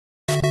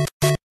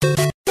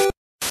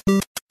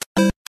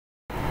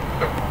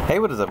Hey,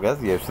 what is up, guys?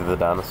 Yoshi the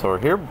Dinosaur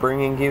here,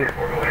 bringing you...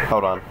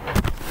 Hold on.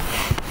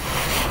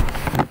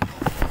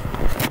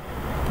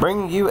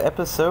 Bringing you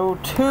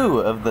episode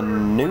 2 of the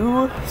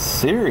new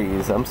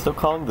series. I'm still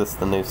calling this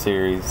the new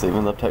series,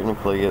 even though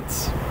technically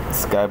it's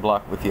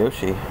Skyblock with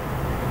Yoshi.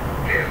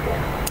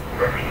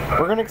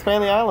 We're going to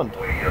expand the island.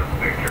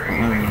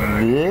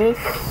 This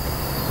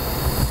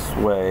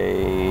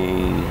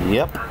way.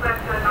 Yep.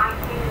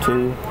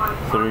 2,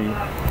 3,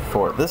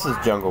 4. This is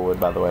Junglewood,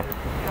 by the way.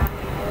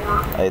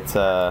 It's,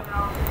 is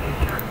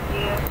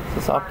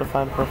this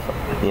Optifine profile?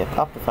 Yeah,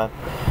 Optifine.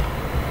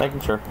 Making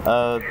sure.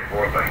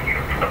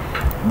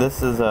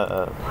 This is,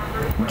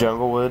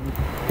 Junglewood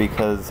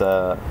because,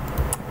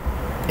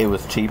 it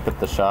was cheap at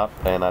the shop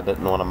and I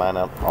didn't want to mine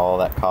out all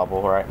that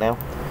cobble right now.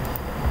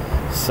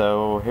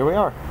 So, here we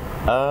are.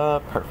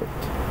 Perfect.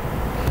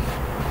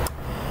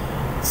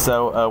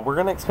 So, we're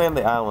going to expand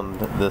the island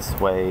this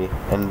way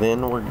and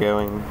then we're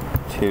going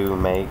to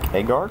make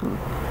a garden.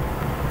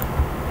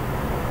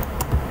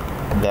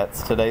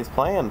 That's today's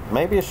plan.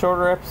 Maybe a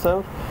shorter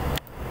episode.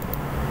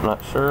 I'm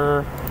not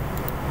sure.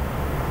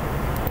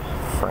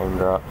 Frame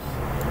drops.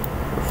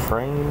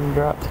 Frame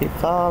drops keep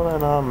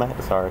falling on my...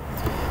 Sorry.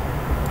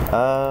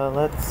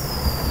 Let's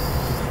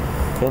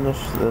finish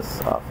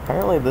this off.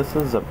 Apparently this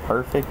is a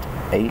perfect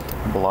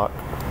 8-block.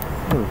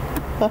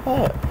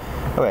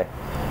 Okay.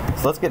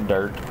 So let's get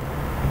dirt.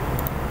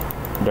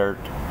 Dirt.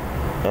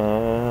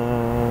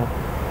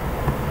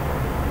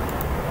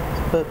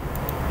 Let's put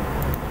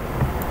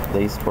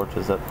these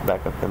torches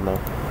back up in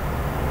there.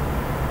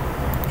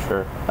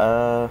 Sure.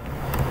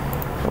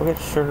 We'll get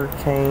sugar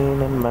cane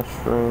and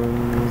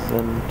mushrooms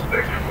and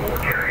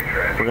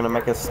we're gonna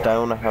make a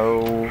stone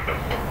hoe.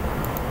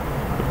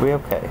 We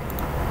okay?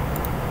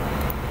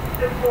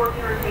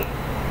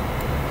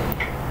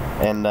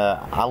 And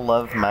I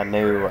love my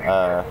new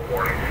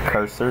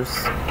cursors.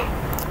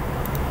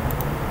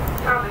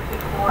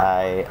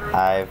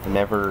 I've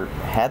never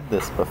had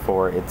this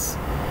before. It's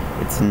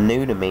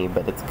new to me,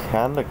 but it's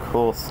kind of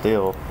cool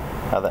still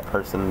how that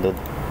person did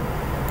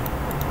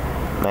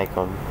make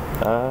them.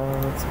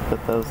 Let's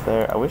put those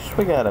there. I wish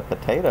we got a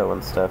potato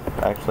and stuff.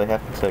 I actually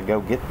have to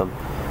go get them.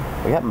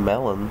 We got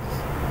melons.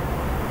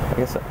 I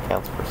guess that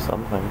counts for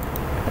something.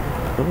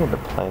 We need to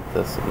plant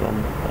this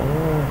again.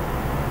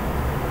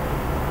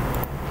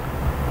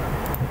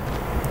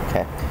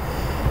 Okay.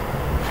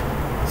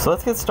 So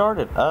let's get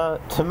started.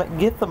 To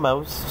get the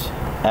most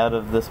out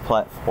of this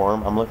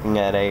platform, I'm looking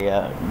at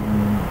a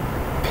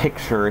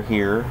picture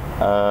here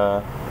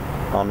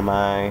on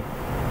my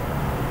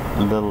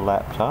little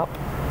laptop.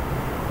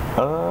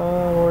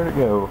 Where'd it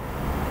go?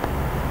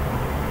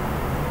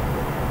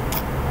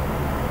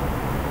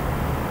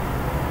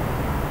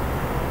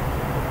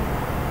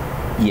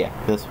 Yeah,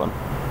 this one.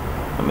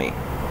 Let me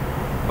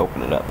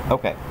open it up.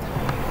 Okay.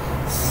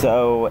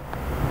 So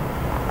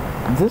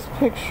this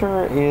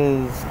picture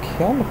is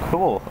kind of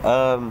cool.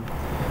 I'm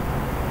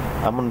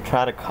gonna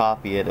try to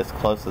copy it as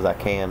close as I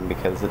can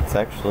because it's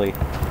actually...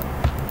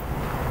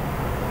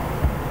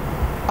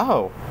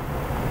 Oh!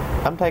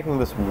 I'm taking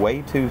this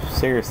way too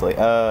seriously.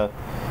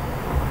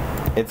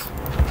 It's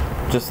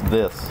just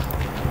this.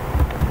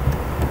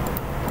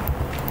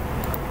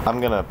 I'm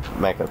gonna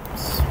make a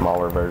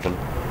smaller version.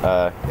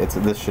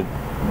 This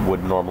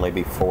would normally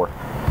be 4.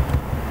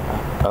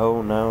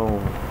 Oh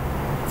no.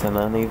 It's an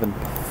uneven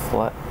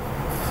flat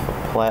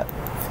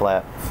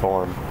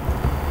form.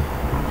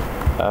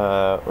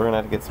 We're gonna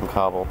have to get some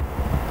cobble.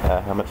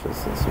 How much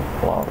is this?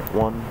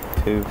 1,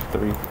 2,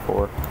 3,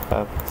 4,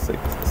 5, 6,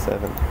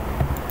 7,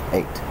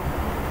 8.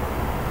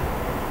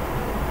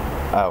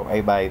 Oh,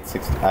 8 by 8,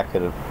 60. I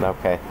could have.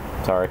 Okay,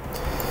 sorry.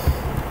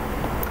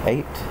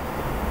 8.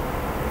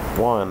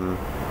 1.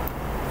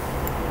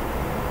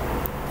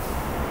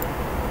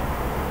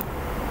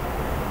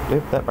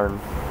 Oop, that burned.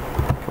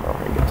 Come on,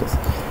 here, get this.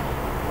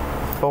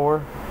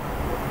 4.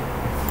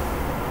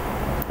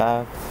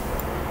 5.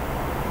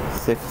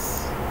 6.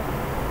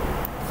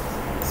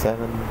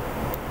 7.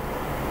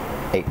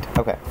 8.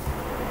 Okay.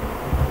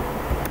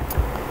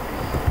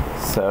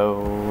 So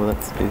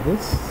let's do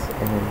this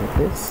and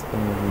this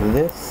and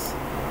this.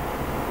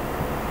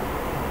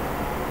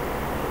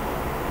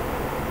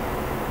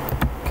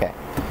 Okay.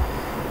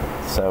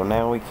 So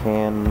now we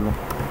can.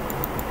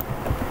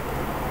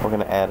 We're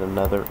gonna add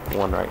another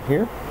one right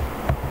here.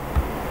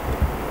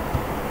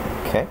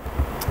 Okay.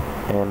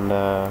 And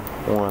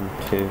 1,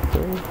 2,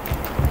 3.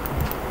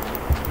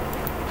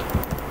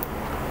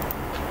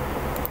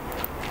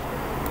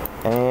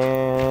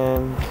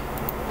 And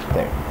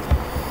there.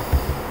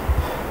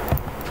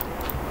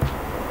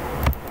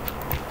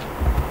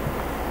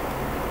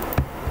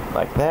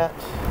 Like that.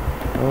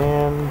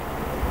 And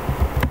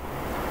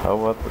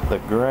hoe up at the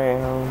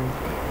ground.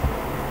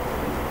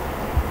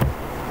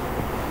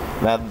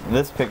 Now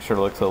this picture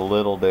looks a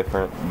little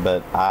different,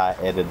 but I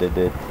edited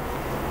it.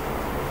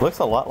 Looks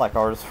a lot like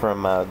ours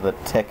from the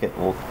Tech It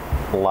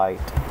Light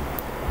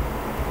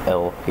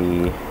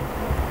LP.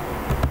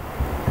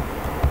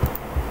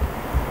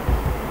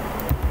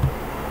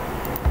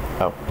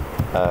 Oh,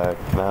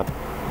 can I?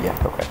 Yeah,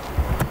 okay.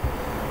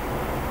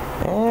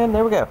 And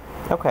there we go.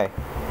 Okay.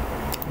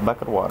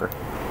 Bucket of water.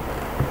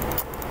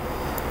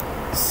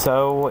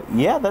 So,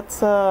 yeah,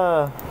 that's,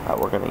 oh,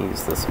 we're gonna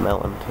use this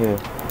melon, too.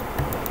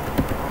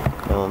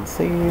 Melon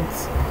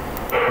seeds.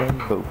 And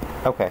boop.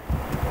 Okay.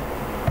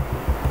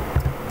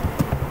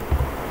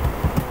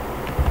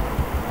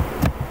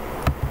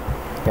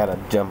 Gotta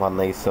jump on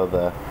these so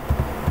the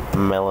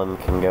melon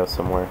can go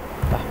somewhere.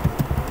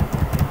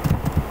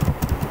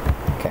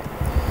 Okay.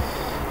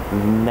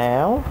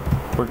 Now,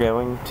 we're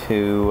going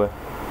to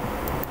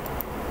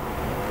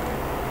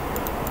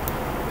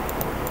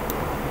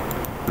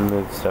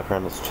move stuff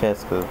around his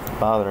chest because it's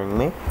bothering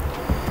me.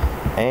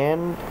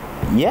 And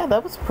yeah,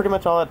 that was pretty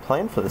much all I'd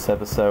planned for this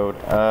episode.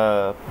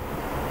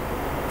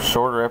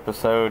 Shorter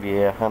episode,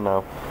 yeah, I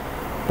know.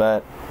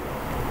 But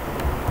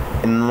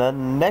in the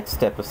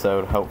next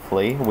episode,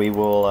 hopefully, we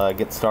will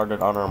get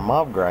started on our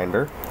mob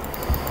grinder.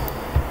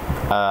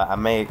 I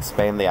may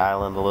expand the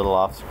island a little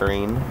off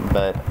screen,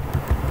 but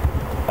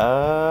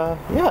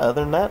yeah,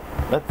 other than that,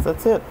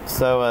 that's it.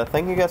 So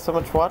thank you guys so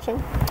much for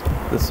watching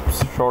this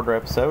shorter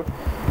episode.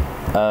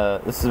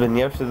 This has been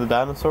Yoshi the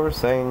Dinosaur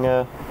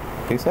saying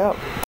peace out.